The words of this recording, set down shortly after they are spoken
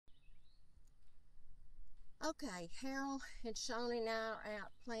Okay, Harold and Shawnee and I are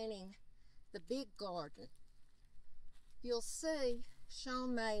out planting the big garden. You'll see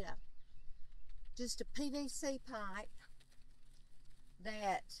Shawn made just a PVC pipe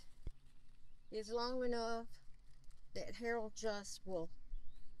that is long enough that Harold just will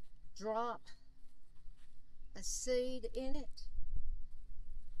drop a seed in it,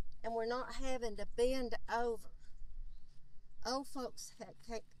 and we're not having to bend over. Old folks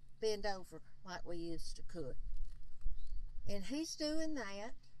can't bend over like we used to could. And he's doing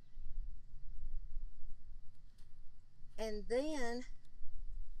that. And then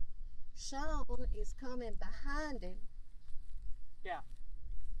Shawn is coming behind him. Yeah.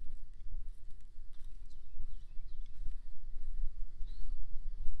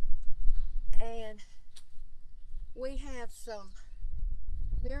 And we have some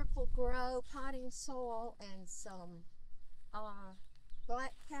Miracle Grow potting soil and some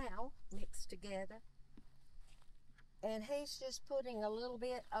black cow mixed together. And he's just putting a little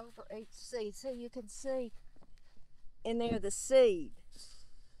bit over each seed. So you can see in there the seed.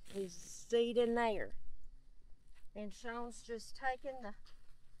 There's a seed in there. And Shawn's just taking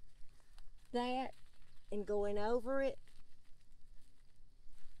that and going over it.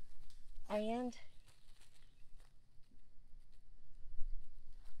 And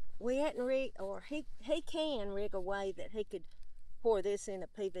we hadn't rigged, or he can rig a way that he could pour this in a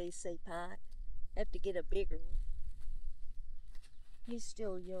PVC pipe. Have to get a bigger one. He's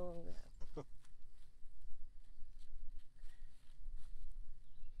still young though.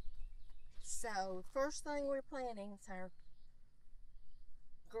 So first thing we're planting is our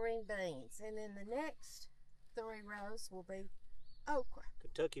green beans, and then the next 3 rows will be okra.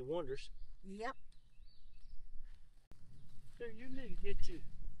 Kentucky Wonders. Yep. So you need to get you.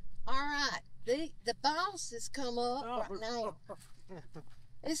 All right. The boss has come up right now.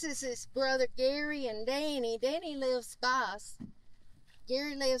 This is his brother Gary and Danny. Danny lives by us.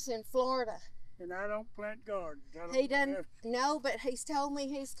 Gary lives in Florida. And I don't plant gardens. He doesn't know, but he's told me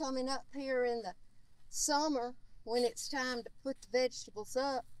he's coming up here in the summer when it's time to put the vegetables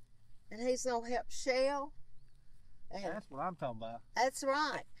up, and he's gonna help shell. And that's what I'm talking about. That's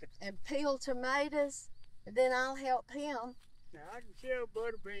right. And peel tomatoes, and then I'll help him. Now I can shell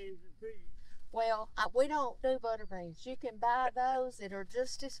butter beans and peas. Well, we don't do butter beans. You can buy those that are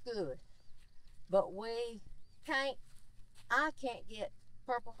just as good, but we can't. I can't get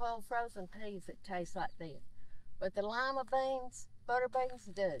purple hull frozen peas that taste like this, but the lima beans, butter beans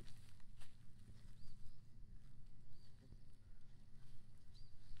do.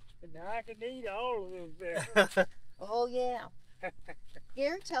 And now I can eat all of those there. Oh yeah.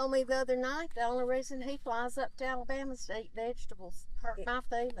 Gary told me the other night the only reason he flies up to Alabama is to eat vegetables. Hurt my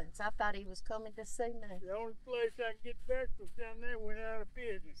feelings. I thought he was coming to see me. The only place I can get vegetables down there went out of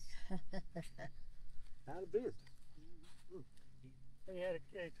business. Out of business. They had a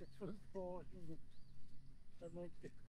case of food poisoning. I think